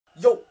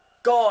Yo,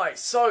 guys,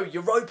 so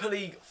Europa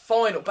League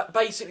final,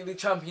 basically the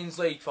Champions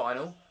League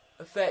final,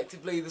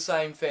 effectively the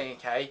same thing,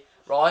 okay,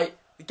 right?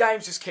 The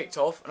game's just kicked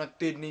off and I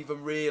didn't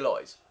even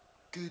realise.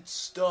 Good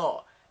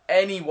start.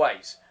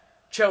 Anyways,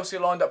 Chelsea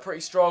are lined up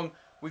pretty strong.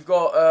 We've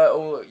got,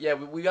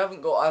 we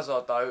haven't got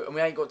Hazard though, and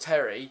we ain't got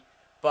Terry,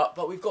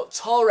 but we've got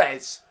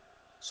Torres,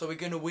 so we're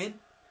going to win.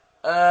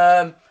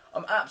 I'm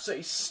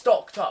absolutely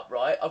stocked up,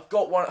 right? I've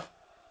got one.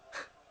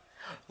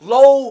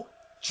 LOL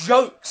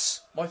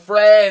jokes, my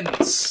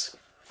friends.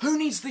 Who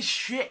needs this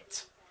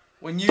shit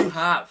when you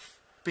have?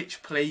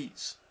 Bitch,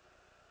 please.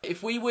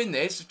 If we win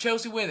this, if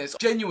Chelsea win this,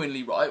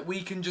 genuinely, right,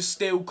 we can just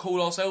still call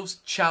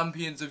ourselves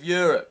champions of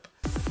Europe.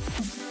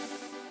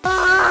 Come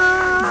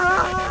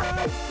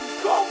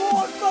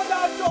on,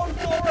 Fernando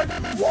Torres!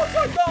 What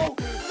a goal!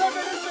 7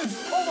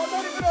 minutes! Oh, I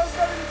don't even know if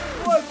 7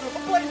 minutes works.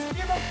 I'm playing to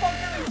give a fuck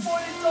at this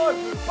point in time.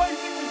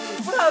 Basically,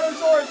 Fernando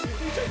Torres,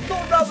 he just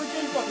got round the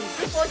keeper,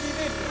 just like he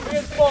did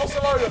against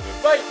Barcelona.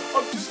 Mate,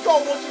 I've just got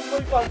to watch this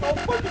replay. Don't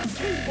fucking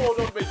keyboard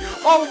on me.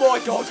 Oh my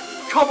god!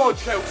 Come on,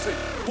 Chelsea!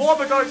 Why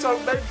am I going so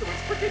mental?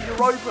 It's freaking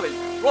Europa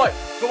League. Right,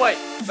 so wait,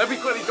 let me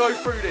quickly go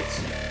through this.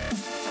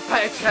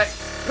 Pay a check,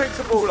 picks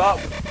the ball up.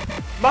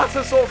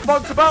 Maelstrom sort of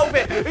funks about a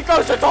bit. It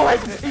goes to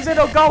Torres. He's in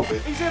on goal.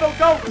 He's in on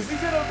goal. He's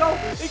in on goal.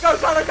 He goes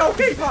down the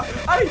goalkeeper.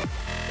 Hey,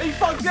 he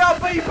fucks it up,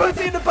 but he puts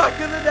it in the back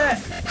of the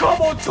net. Come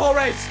on,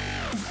 Torres.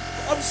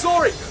 I'm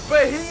sorry,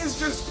 but he is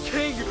just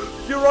king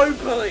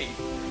Europa League.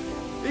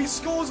 He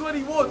scores when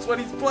he wants when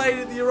he's playing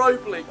in the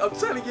Europa League. I'm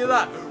telling you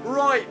that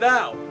right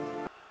now.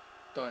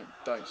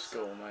 Don't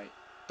score, mate.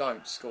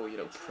 Don't score, you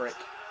little prick.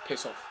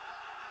 Piss off.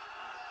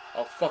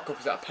 Oh, fuck off,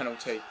 is that a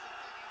penalty?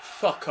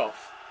 Fuck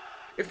off.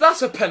 If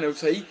that's a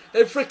penalty,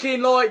 then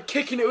freaking like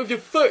kicking it with your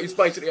foot is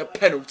basically a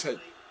penalty.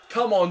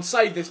 Come on,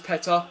 save this,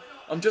 Petter.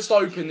 I'm just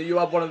hoping that you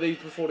had one of these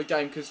before the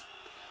game because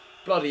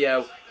bloody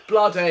hell.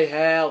 Bloody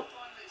hell.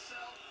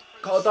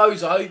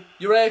 Cardozo,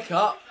 your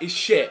haircut is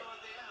shit.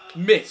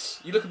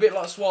 Miss. You look a bit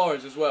like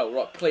Suarez as well.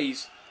 Right,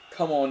 please.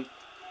 Come on.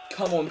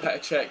 Come on,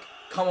 Petr.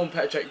 Come on,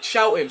 Petr.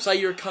 Shout him. Say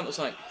you're a cunt or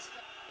something.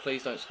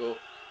 Please don't score.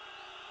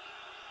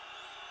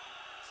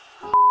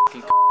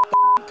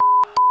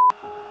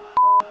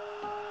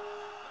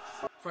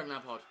 Frank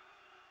Lampard.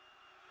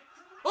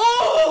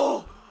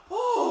 Oh!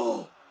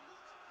 Oh!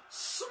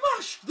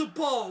 Smashed the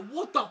ball!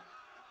 What the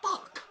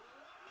fuck?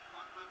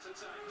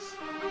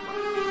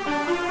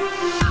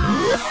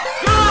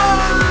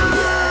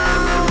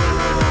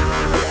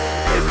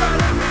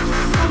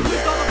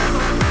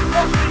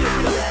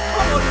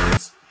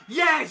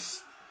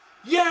 Yes!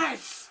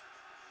 Yes!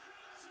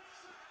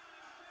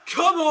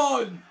 Come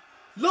on!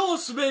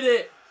 Last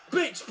minute!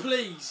 Bitch,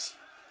 please!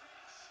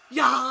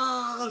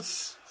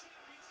 Yes!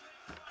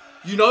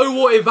 You know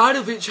what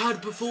Ivanovic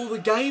had before the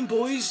game,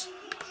 boys?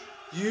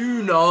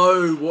 You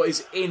know what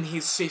is in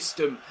his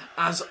system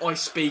as I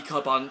speak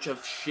a bunch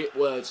of shit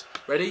words.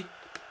 Ready?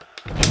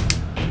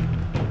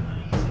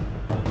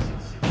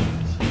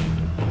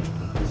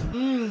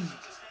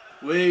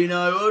 We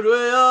know what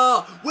we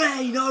are.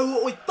 We know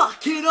what we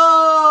fucking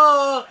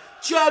are.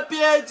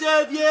 Champions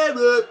of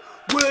Europe.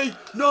 We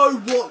know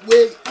what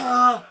we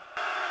are.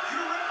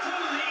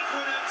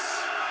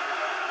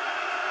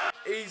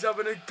 He's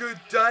having a good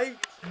day.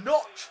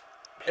 Not.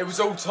 It was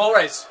all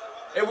Torres.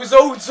 It was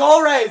all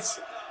Torres.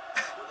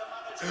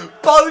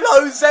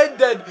 Bolo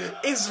Zenden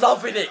is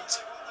loving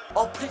it.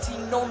 Our pretty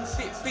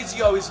non-fit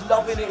physio is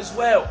loving it as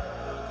well.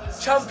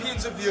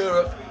 Champions of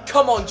Europe.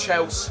 Come on,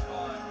 Chelsea.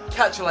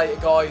 Catch you later,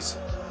 guys.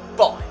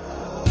 Bye.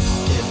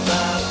 If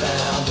I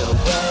found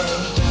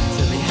a way.